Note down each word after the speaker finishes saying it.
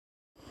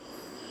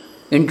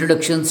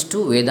Introductions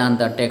to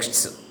Vedanta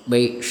texts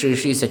by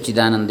Sri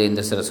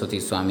SachchidAnandEndra Saraswtee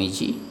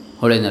SwAmeeji,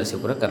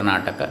 HoLenaraseepura,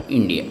 Karnataka,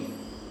 India.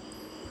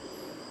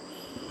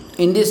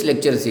 In this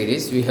lecture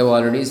series, we have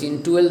already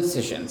seen 12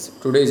 sessions.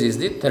 Today's is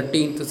the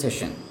 13th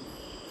session.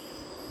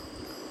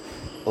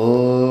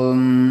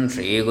 Om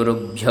Shri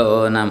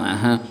Gurubhyo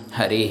Namaha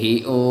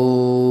Harihi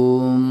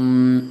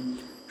Om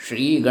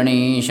Shri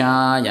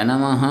Ganeshaya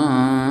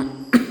Namaha.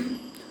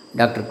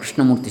 Doctor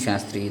Krishnamurthy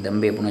Shastri,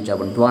 Dambe, Punacha,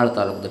 Bantwal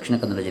taluk, Dakshina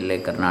Kannada ಜಿಲ್ಲೆ,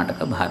 ಕರ್ನಾಟಕ,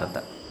 ಭಾರತ.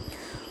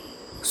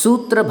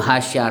 ಸೂತ್ರ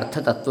Bhashyartha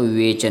Tattva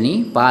Vivechani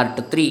part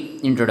 3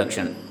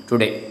 introduction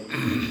today.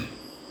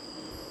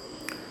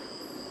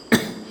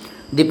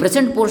 The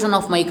present portion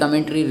of my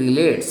commentary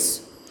relates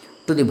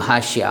to the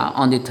Bhashya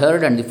on the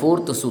third and the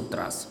fourth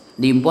sutras.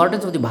 The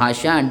importance of the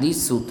Bhashya and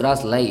these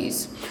sutras lies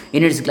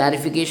in its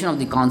clarification of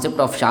the concept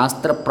of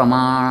Shastra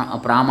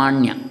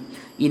Pramanya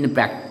in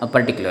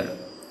particular.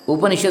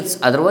 Upanishads,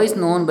 otherwise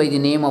known by the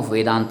name of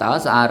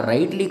Vedantas, are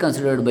rightly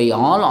considered by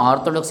all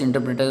orthodox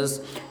interpreters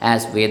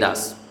as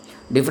Vedas.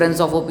 Difference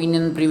of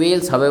opinion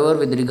prevails, however,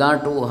 with regard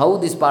to how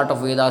this part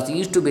of Vedas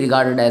is to be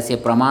regarded as a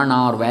pramana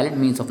or valid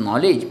means of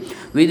knowledge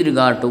with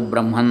regard to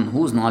Brahman,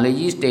 whose knowledge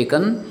is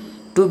taken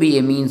to be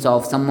a means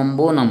of summum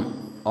bonum.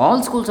 All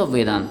schools of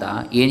Vedanta,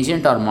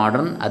 ancient or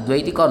modern,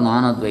 Advaitic or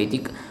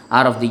non-Advaitic,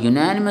 are of the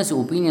unanimous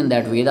opinion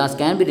that Vedas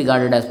can be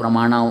regarded as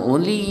pramana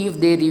only if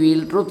they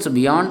reveal truths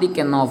beyond the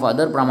ken of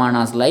other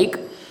pramanas like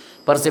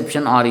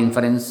perception or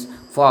inference.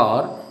 For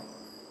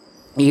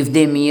if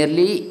they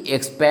merely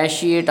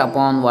expatiate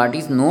upon what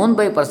is known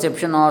by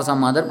perception or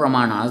some other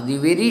pramanas, the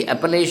very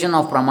appellation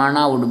of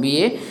pramana would be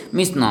a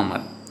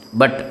misnomer.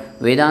 But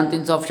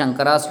Vedantins of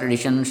Shankara's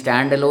tradition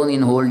stand alone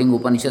in holding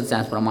Upanishads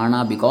as pramana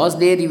because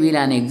they reveal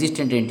an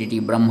existent entity,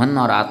 Brahman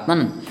or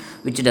Atman,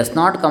 which does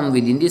not come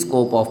within the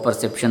scope of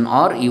perception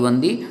or even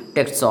the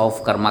texts of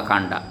Karma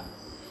Kanda.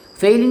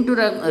 Failing to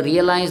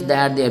realize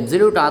that the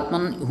absolute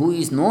Atman, who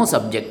is no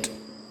object,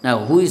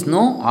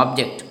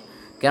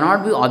 cannot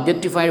be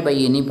objectified by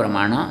any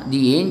pramana,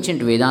 the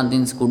ancient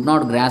Vedantins could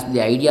not grasp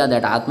the idea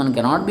that Atman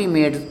cannot be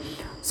made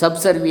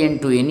subservient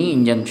to any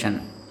injunction.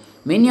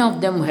 Many of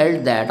them held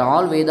that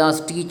all Vedas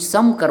teach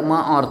some karma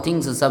or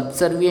things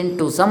subservient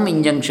to some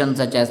injunction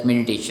such as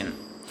meditation.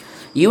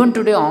 Even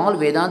today, all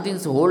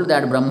Vedantins hold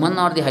that Brahman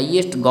or the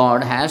highest God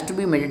has to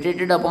be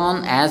meditated upon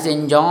as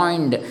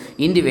enjoined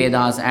in the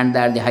Vedas, and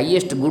that the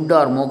highest good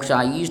or moksha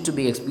is to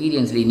be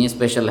experienced in a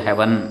special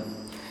heaven.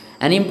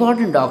 An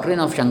important doctrine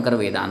of Shankara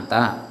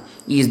Vedanta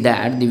is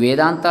that the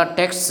Vedanta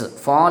texts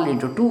fall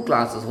into two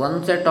classes, one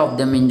set of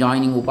them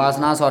enjoining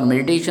upasanas or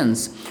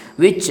meditations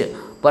which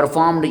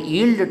performed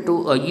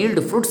yield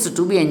fruits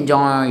to be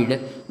enjoyed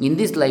in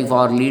this life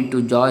or lead to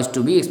joys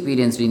to be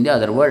experienced in the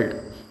other world.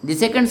 The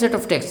second set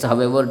of texts,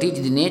 however, teach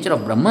the nature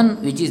of Brahman,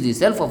 which is the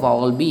self of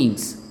all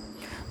beings.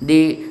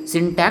 The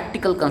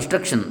syntactical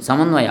construction,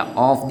 samanvaya,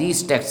 of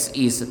these texts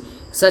is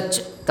such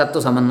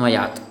tattva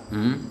samanvayat.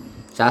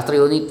 Shastra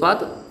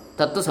yonitvat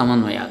tattva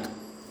samanvayat.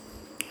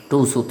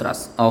 Two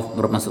sutras of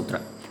Brahma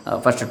Sutra,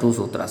 first two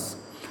sutras.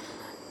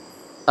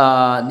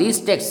 These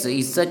texts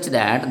is such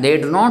that they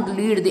do not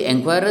lead the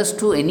enquirers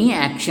to any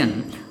action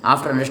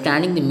after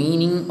understanding the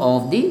meaning of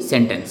the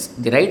sentence.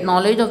 The right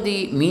knowledge of the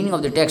meaning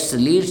of the text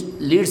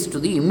leads to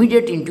the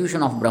immediate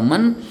intuition of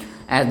Brahman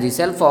as the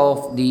self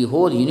of the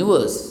whole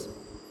universe,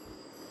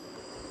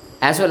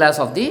 as well as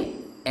of the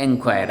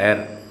enquirer.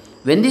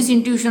 When this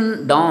intuition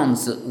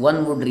dawns, one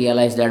would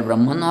realize that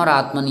Brahman or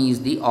Atman is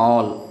the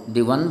all,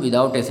 the one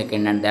without a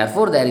second, and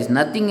therefore there is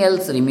nothing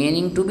else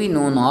remaining to be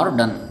known or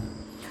done.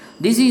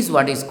 This is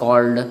what is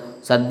called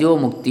Sadhyo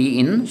Mukti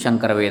in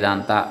Shankara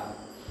Vedanta.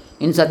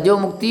 In Sadhyo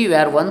Mukti,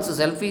 where one's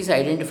self is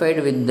identified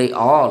with the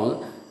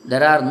all,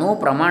 there are no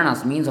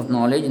pramanas, means of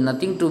knowledge,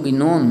 nothing to be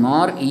known,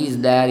 nor is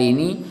there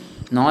any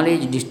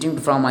knowledge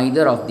distinct from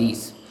either of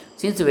these.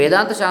 Since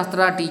Vedanta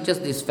Shastra teaches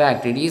this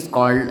fact, it is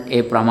called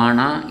a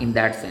pramana in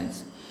that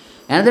sense.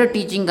 Another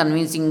teaching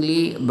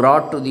convincingly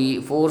brought to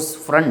the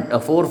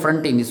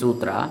forefront in the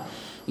sutra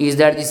is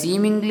that the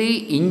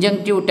seemingly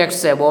injunctive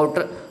texts about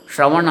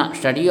Shravana,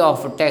 study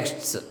of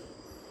texts,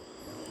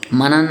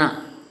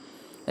 Manana,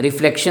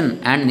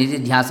 reflection, and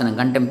Nididhyasana,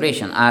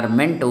 contemplation, are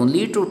meant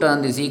only to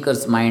turn the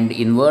seeker's mind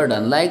inward,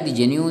 unlike the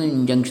genuine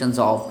injunctions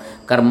of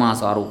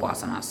karmas or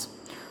upasanas.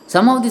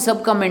 Some of the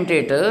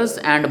sub-commentators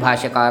and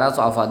bhashyakaras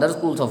of other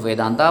schools of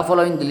Vedanta,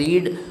 following the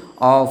lead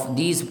of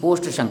these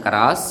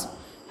post-Shankaras,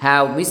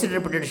 have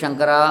misinterpreted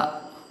Shankara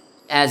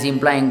as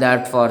implying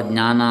that for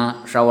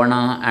jnana,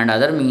 shravana, and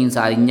other means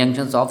are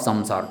injunctions of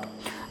some sort.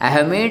 I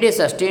have made a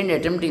sustained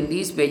attempt in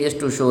these pages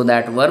to show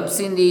that verbs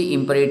in the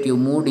imperative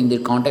mood in the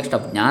context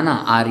of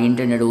jnana are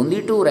intended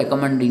only to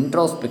recommend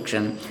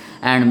introspection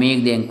and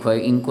make the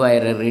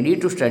inquirer ready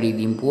to study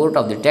the import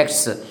of the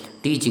texts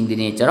teaching the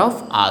nature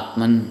of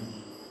Atman.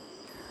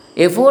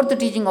 A fourth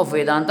teaching of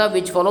Vedanta,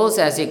 which follows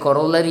as a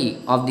corollary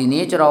of the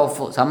nature of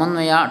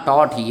Samanvaya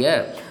taught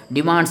here,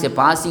 demands a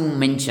passing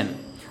mention.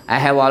 I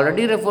have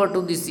already referred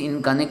to this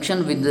in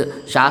connection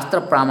with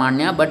Shastra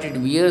Pramanya, but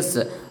it bears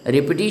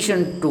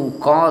repetition to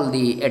call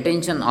the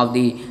attention of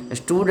the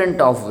student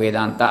of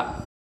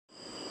Vedanta.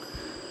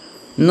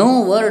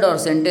 No word or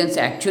sentence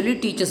actually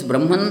teaches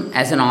Brahman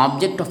as an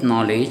object of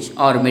knowledge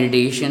or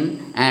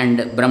meditation,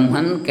 and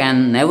Brahman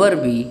can never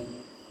be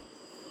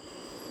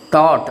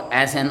taught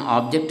as an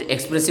object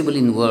expressible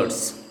in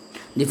words.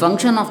 The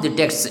function of the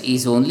text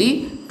is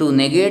only to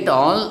negate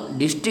all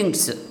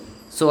distincts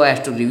so as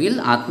to reveal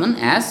Atman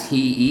as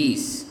he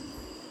is.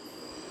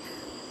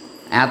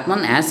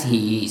 Atman as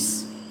he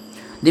is.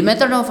 The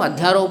method of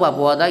Adhyaropa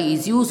Apavada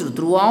is used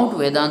throughout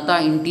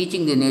Vedanta in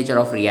teaching the nature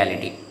of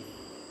reality.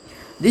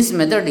 This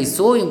method is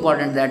so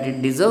important that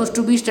it deserves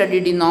to be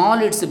studied in all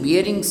its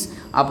bearings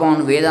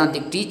upon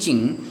Vedantic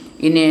teaching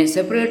in a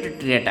separate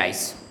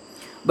treatise.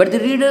 But the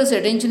reader's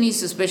attention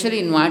is especially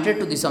invited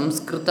to the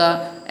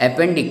Samskrita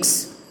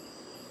appendix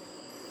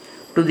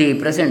to the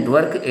present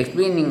work,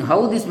 explaining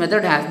how this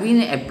method has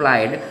been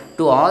applied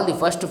to all the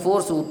first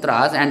four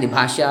sutras and the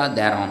bhashya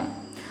thereon.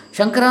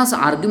 Shankara's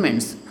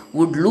arguments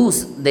would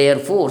lose their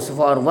force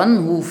for one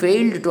who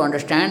failed to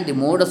understand the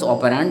modus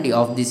operandi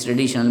of this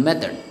traditional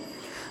method.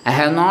 I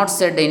have not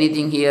said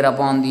anything here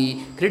upon the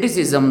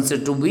criticisms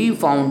to be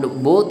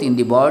found both in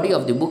the body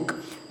of the book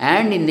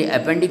and in the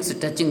appendix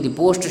touching the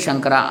post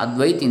Shankara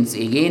Advaitins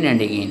again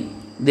and again.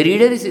 The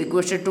reader is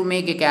requested to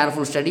make a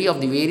careful study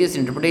of the various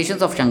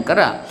interpretations of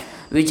Shankara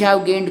which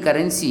have gained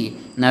currency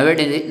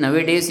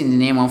nowadays in the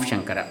name of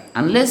Shankara.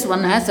 Unless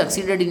one has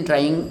succeeded in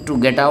trying to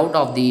get out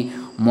of the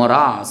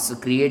morass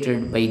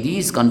created by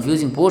these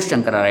confusing post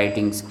Shankara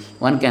writings,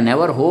 one can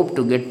never hope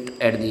to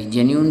get at the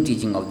genuine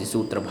teaching of the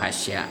Sutra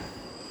Bhashya.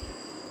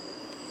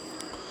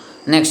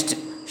 Next,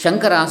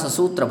 Shankara's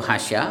Sutra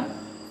Bhashya,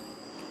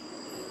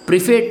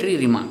 Prefatory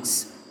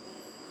Remarks.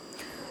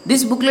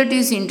 This booklet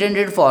is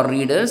intended for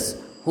readers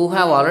who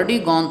have already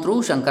gone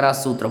through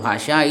Shankara's Sutra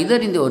Bhashya either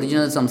in the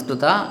original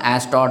Samskrita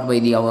as taught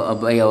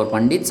by our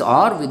Pandits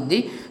or with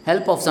the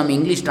help of some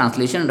English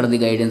translation under the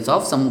guidance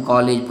of some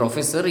college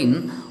professor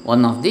in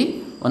one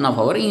of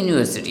our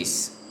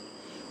universities.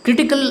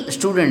 Critical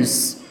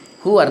students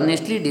who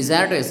earnestly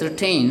desire to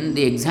ascertain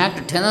the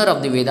exact tenor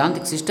of the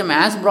Vedantic system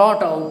as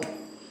brought out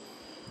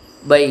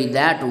by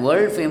that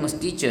world famous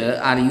teacher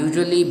are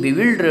usually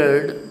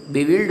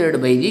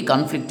bewildered by the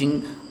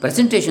conflicting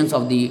presentations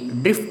of the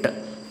drift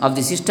of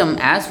the system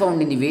as found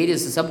in the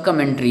various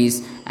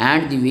sub-commentaries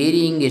and the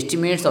varying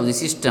estimates of the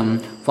system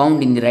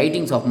found in the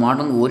writings of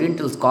modern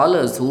Oriental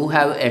scholars who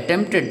have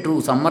attempted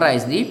to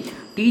summarize the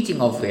teaching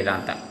of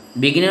Vedanta.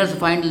 Beginners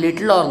find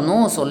little or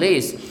no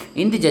solace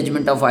in the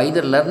judgment of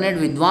either learned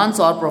Vidwans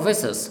or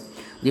professors.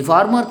 The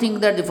former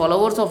think that the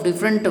followers of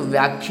different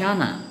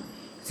Vyakhyana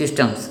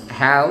systems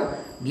have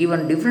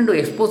given different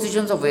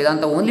expositions of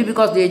Vedanta only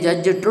because they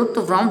judge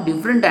truth from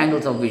different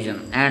angles of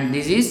vision, and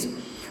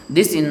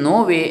this in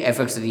no way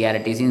affects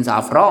reality, since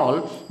after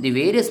all the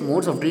various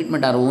modes of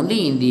treatment are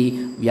only in the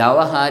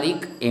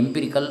Vyavaharik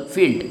empirical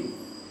field.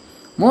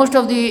 Most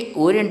of the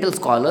Oriental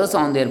scholars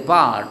on their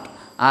part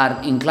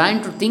are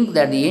inclined to think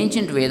that the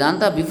ancient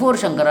Vedanta before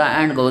Shankara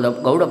and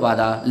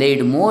Gaudapada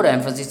laid more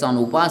emphasis on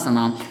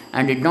Upasana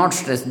and did not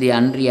stress the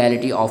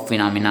unreality of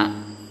phenomena.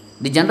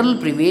 The general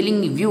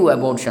prevailing view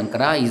about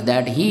Shankara is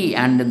that he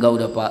and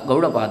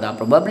Gaudapada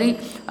probably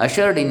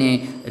ushered in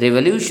a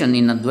revolution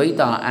in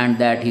Advaita and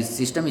that his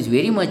system is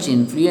very much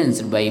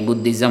influenced by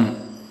Buddhism.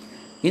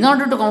 In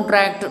order to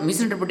counteract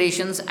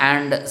misinterpretations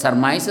and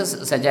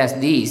surmises such as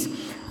these,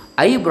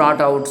 I brought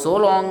out so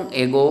long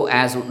ago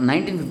as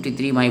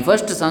 1953 my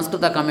first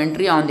Sanskrit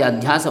commentary on the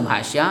Adhyasa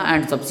Bhashya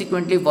and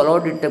subsequently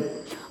followed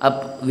it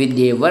up with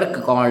a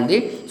work called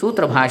the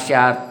Sutra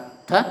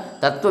Bhashyartha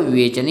Tattva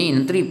Vivechani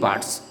in 3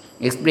 parts,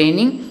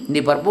 explaining the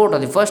purport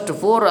of the first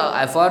 4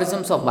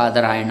 aphorisms of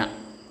Badarayana.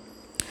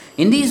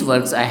 In these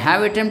works, I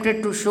have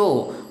attempted to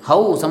show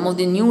how some of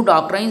the new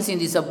doctrines in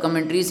the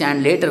sub-commentaries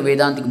and later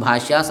Vedantic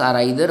Bhashyas are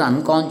either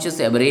unconscious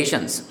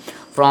aberrations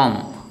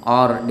from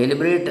or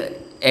deliberate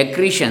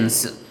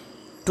accretions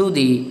to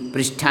the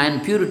pristine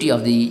purity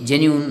of the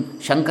genuine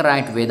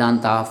Shankarite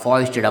Vedanta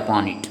foisted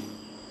upon it.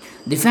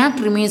 The fact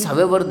remains,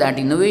 however, that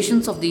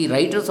innovations of the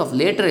writers of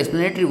later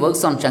explanatory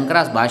works on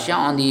Shankara's Bhashya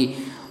on the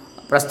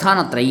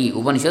Prasthanatrayi,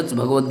 Upanishads,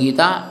 Bhagavad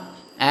Gita,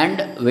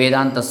 and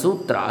Vedanta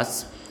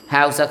Sutras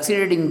have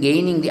succeeded in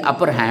gaining the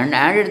upper hand,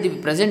 and at the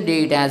present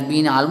day it has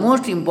been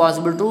almost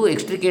impossible to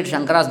extricate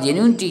Shankara's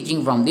genuine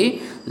teaching from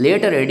the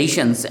later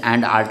additions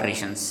and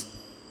alterations.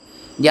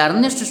 The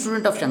earnest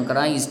student of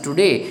Shankara is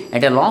today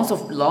at a loss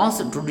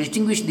to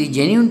distinguish the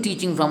genuine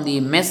teaching from the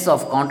mess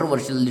of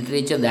controversial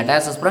literature that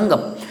has sprung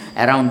up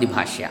around the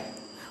Bhashya.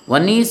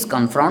 One is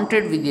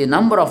confronted with a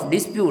number of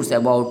disputes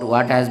about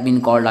what has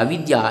been called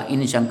avidya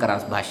in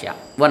Shankara's Bhashya.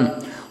 1.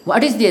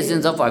 What is the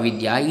essence of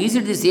avidya? Is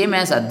it the same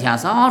as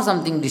adhyasa or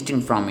something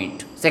distinct from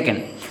it? 2.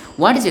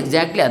 What is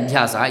exactly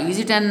adhyasa? Is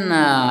it an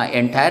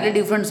entirely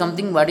different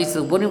something what is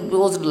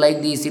superimposed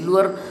like the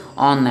silver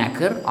on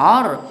nacre,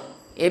 or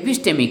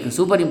epistemic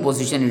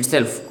superimposition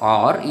itself,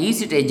 or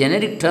is it a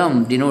generic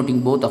term denoting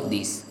both of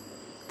these?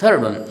 Third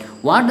one,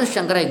 what does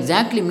Shankara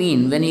exactly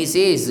mean when he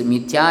says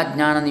mithya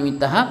jnana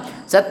nimittaha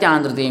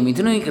satyandrite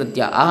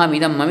mithunukritya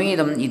ahamidam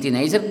mamedam iti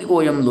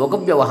naisargikoyam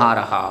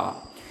lokavyavaharaha?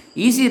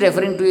 Is he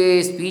referring to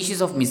a species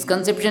of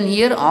misconception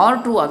here or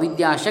to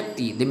avidya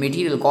shakti, the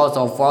material cause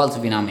of false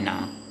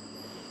phenomena?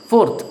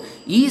 Fourth,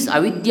 is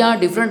avidya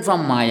different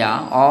from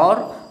maya,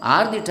 or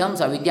are the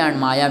terms avidya and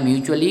maya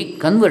mutually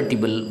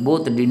convertible,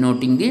 both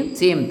denoting the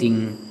same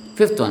thing?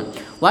 Fifth one,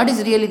 what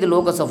is really the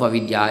locus of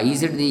avidya?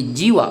 Is it the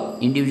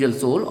jiva, individual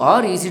soul,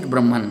 or is it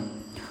Brahman?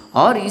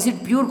 Or is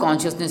it pure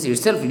consciousness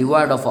itself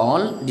devoid of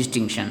all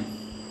distinction?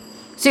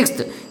 Sixth,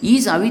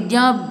 is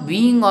avidya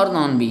being or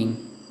non being?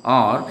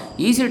 Or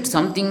is it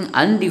something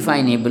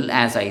undefinable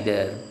as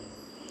either?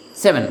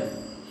 7.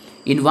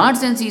 In what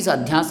sense is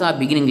adhyasa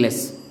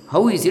beginningless?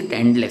 How is it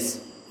endless?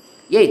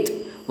 8th,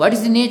 what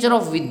is the nature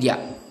of vidya?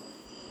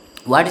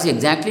 What is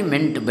exactly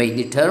meant by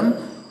the term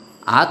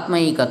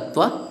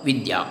atmaikatva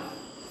vidya?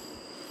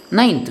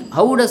 9th,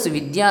 how does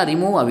vidya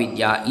remove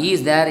avidya?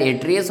 Is there a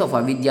trace of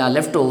avidya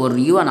left over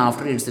even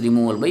after its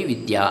removal by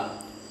vidya?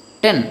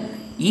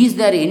 10. Is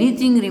there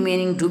anything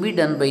remaining to be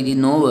done by the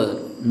knower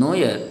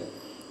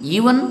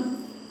even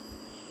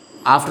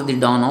after the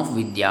dawn of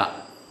vidya?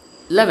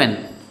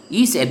 11.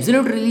 Is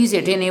absolute release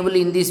attainable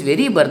in this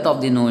very birth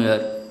of the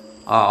knower,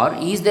 or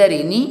is there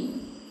any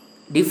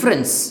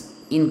difference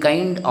in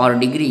kind or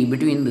degree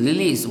between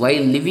release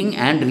while living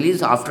and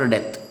release after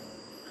death?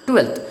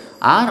 12th,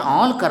 are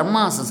all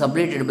karmas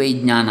sublated by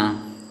jnana,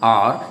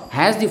 or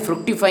has the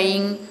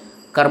fructifying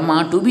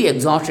karma to be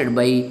exhausted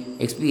by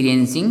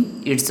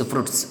experiencing its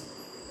fruits?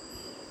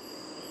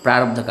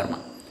 Prarabdha karma.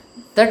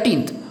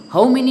 13th,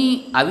 how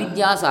many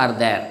avidyas are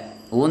there?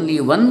 Only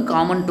one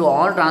common to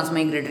all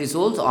transmigratory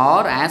souls,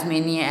 or as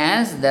many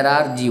as there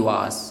are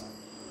jivas?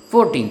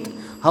 14th,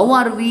 how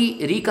are we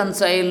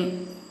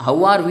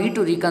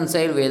to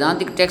reconcile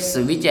Vedantic texts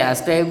which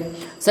ascribe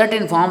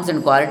certain forms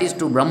and qualities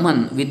to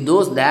Brahman with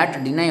those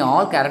that deny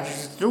all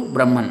characteristics to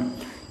Brahman?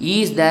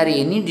 Is there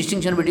any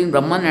distinction between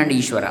Brahman and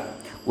Ishvara?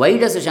 Why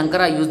does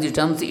Shankara use the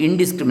terms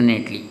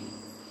indiscriminately?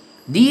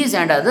 These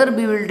and other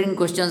bewildering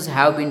questions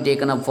have been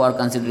taken up for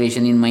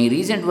consideration in my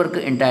recent work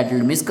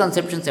entitled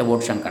Misconceptions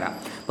About Shankara,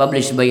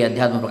 published by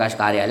AdhyAtma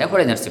KAryAlaya,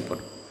 HoLenaraseepura.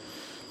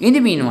 In the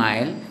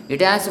meanwhile,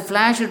 it has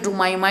flashed to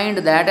my mind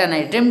that an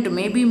attempt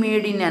may be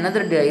made in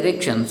another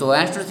direction so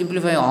as to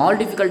simplify all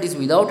difficulties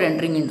without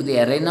entering into the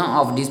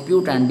arena of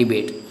dispute and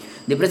debate.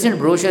 The present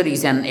brochure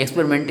is an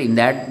experiment in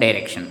that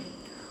direction.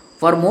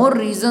 For more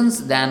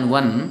reasons than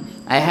one,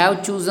 I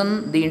have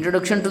chosen the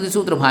introduction to the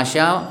Sutra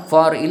Bhashya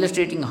for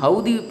illustrating how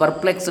the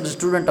perplexed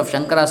student of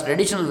Shankara's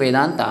traditional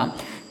Vedanta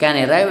can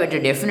arrive at a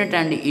definite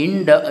and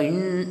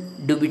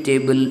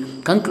indubitable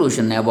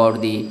conclusion about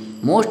the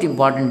most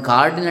important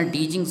cardinal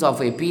teachings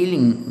by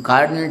appealing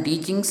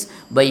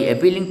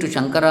to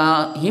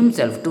Shankara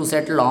himself to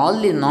settle all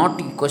the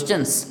knotty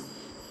questions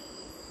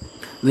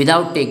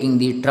without taking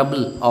the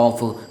trouble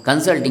of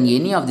consulting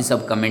any of the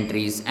sub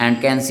commentaries,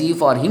 and can see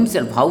for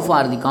himself how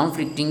far the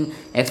conflicting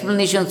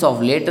explanations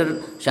of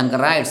later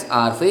Shankarites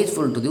are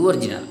faithful to the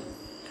original.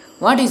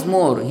 What is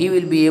more, he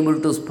will be able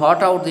to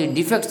spot out the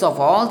defects of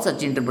all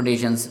such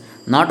interpretations,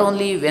 not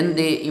only when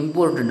they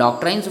import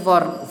doctrines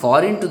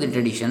foreign to the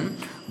tradition,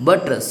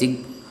 but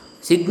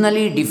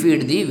signally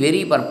defeat the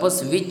very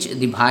purpose which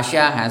the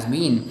Bhashya has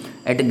been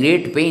at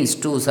great pains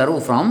to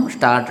serve from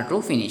start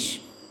to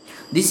finish.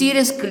 The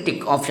serious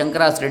critic of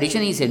Shankara's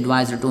tradition is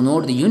advised to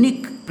note the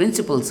unique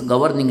principles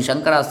governing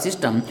Shankara's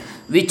system,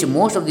 which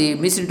most of the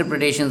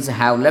misinterpretations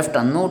have left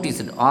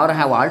unnoticed or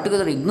have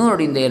altogether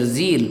ignored in their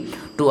zeal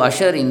to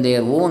usher in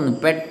their own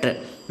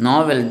pet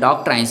novel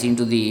doctrines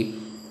into the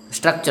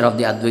structure of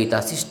the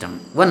Advaita system.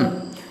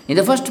 1. In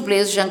the first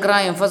place,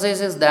 Shankara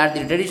emphasizes that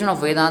the tradition of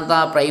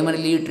Vedanta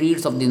primarily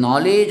treats of the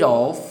knowledge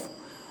of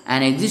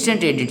an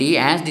existent entity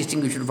as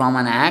distinguished from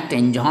an act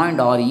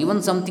enjoined or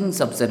even something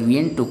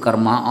subservient to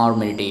karma or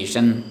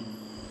meditation.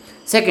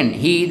 Second,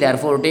 he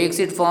therefore takes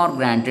it for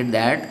granted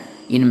that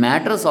in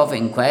matters of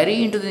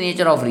inquiry into the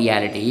nature of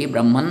reality,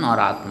 Brahman or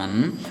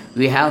Atman,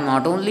 we have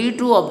not only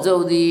to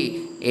observe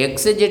the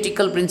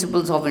exegetical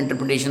principles of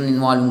interpretation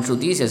involving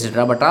Shrutis,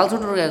 etc., but also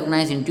to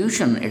recognize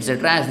intuition,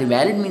 etc., as the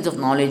valid means of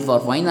knowledge for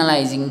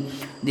finalizing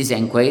this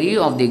inquiry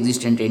of the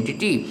existent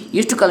entity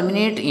is to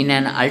culminate in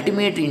an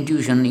ultimate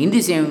intuition in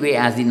the same way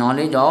as the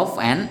knowledge of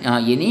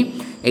any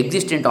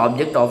existent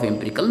object of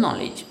empirical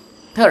knowledge.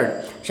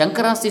 Third,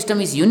 Shankara's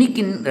system is unique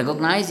in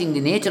recognizing the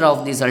nature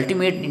of this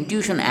ultimate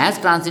intuition as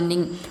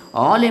transcending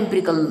all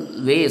empirical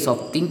ways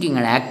of thinking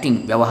and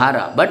acting,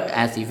 Vyavahara, but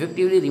as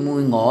effectively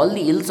removing all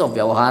the ills of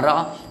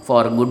Vyavahara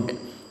for good.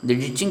 The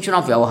distinction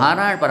of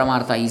Vyavahara and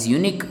Paramartha is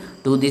unique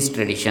to this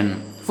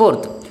tradition.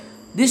 Fourth,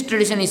 this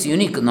tradition is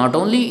unique not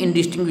only in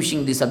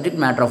distinguishing the subject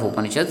matter of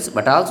Upanishads,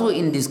 but also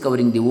in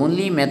discovering the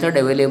only method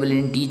available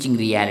in teaching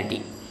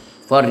reality.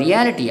 For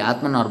reality,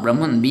 Atman or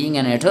Brahman being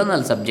an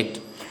eternal subject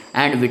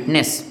and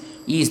witness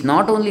is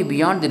not only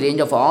beyond the range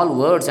of all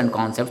words and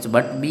concepts,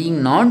 but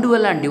being non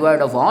dual and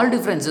devoid of all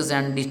differences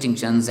and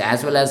distinctions,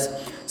 as well as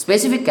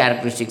specific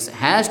characteristics,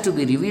 has to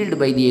be revealed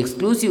by the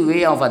exclusive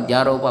way of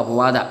Adhyaropa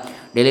Apavada,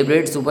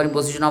 deliberate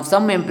superimposition of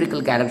some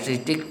empirical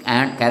characteristic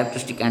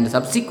and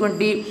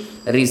subsequently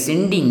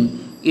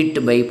rescinding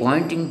it by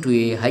pointing to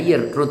a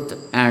higher truth,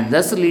 and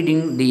thus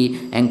leading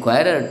the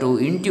enquirer to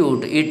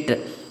intuit it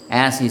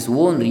as his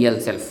own real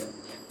self.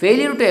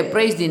 Failure to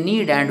appraise the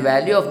need and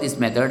value of this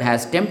method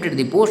has tempted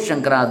the post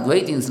Shankara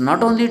Advaitins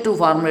not only to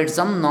formulate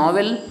some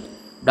novel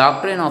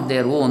doctrine of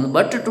their own,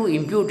 but to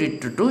impute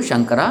it to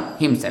Shankara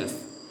himself.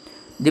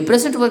 The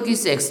present work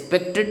is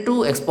expected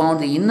to expound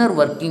the inner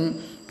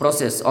working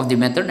process of the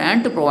method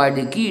and to provide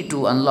the key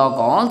to unlock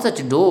all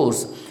such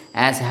doors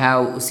as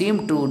have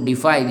seemed to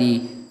defy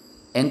the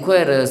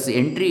enquirer's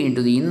entry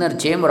into the inner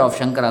chamber of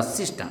Shankara's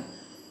system.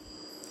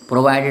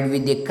 Provided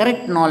with the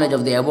correct knowledge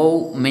of the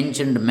above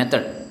mentioned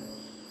method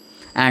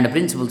and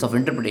principles of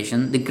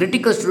interpretation, the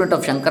critical student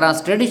of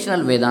Shankara's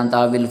traditional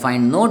Vedanta will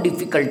find no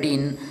difficulty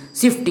in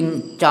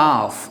sifting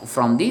chaff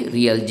from the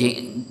real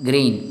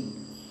grain.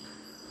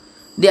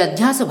 The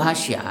Adhyasa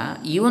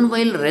Bhashya, even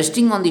while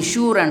resting on the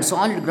sure and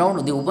solid ground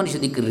of the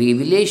Upanishadic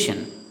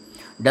revelation,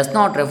 does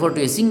not refer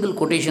to a single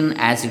quotation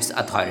as its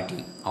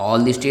authority. All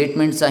the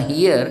statements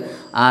here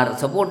are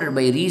supported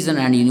by reason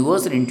and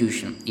universal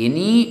intuition.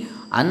 Any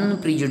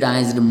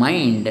unprejudiced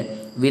mind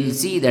will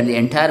see that the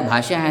entire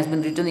Bhashya has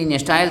been written in a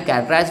style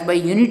characterized by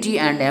unity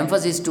and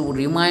emphasis to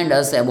remind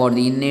us about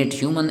the innate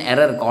human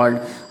error called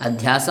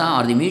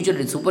Adhyasa, or the mutual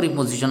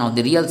superimposition of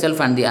the real self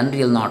and the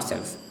unreal not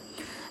self.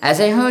 As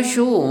I have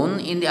shown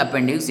in the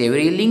appendix,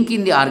 every link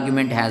in the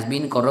argument has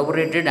been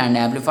corroborated and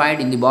amplified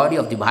in the body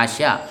of the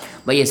Bhashya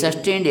by a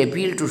sustained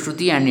appeal to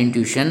Shruti and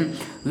intuition,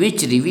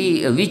 which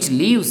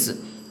leaves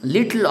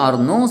little or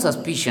no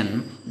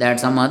suspicion that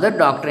some other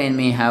doctrine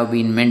may have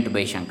been meant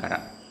by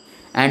Shankara.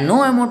 And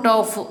no amount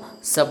of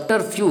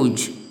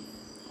subterfuge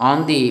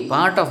on the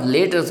part of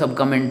later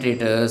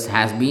subcommentators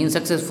has been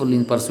successful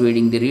in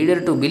persuading the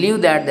reader to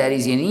believe that there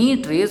is any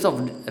trace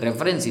of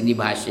reference in the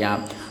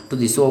Bhashya to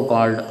the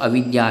so-called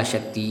Avidya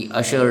Shakti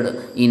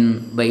ushered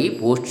in by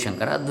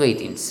post-Shankara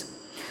Advaitins.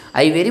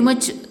 I very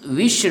much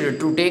wished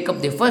to take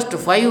up the first 5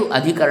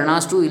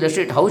 adhikaranas to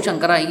illustrate how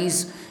Shankara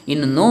is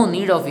in no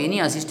need of any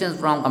assistance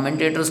from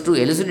commentators to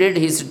elucidate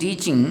his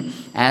teaching,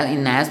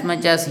 in as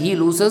much as he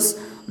loses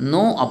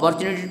no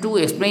opportunity to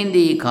explain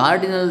the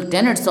cardinal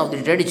tenets of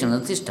the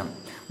traditional system.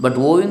 But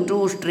owing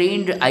to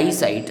strained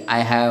eyesight, I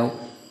have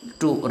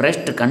to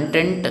rest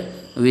content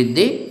with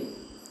the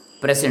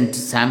present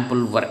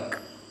sample work.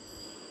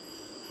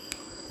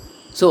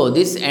 So,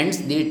 this ends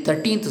the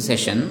 13th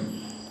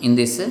session in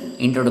this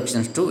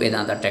Introductions to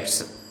Vedanta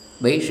texts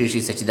by Sri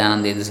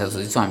SachchidAnandEndra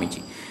Saraswtee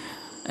SwAmeeji.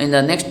 In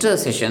the next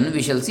session,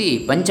 we shall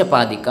see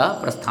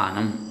Panchapadika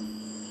Prasthanam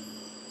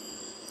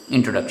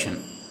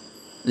Introduction.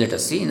 Let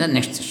us see in the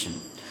next session.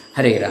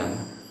 Hare Ram.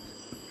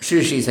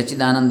 Shri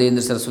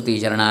SachchidAnandEndra Saraswtee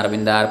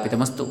Charanarvindar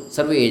Pitamastu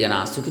Sarve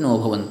Jana Sukhino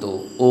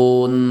Bhavantu.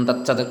 Om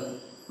Tat Sat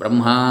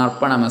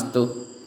Brahmarpanamastu.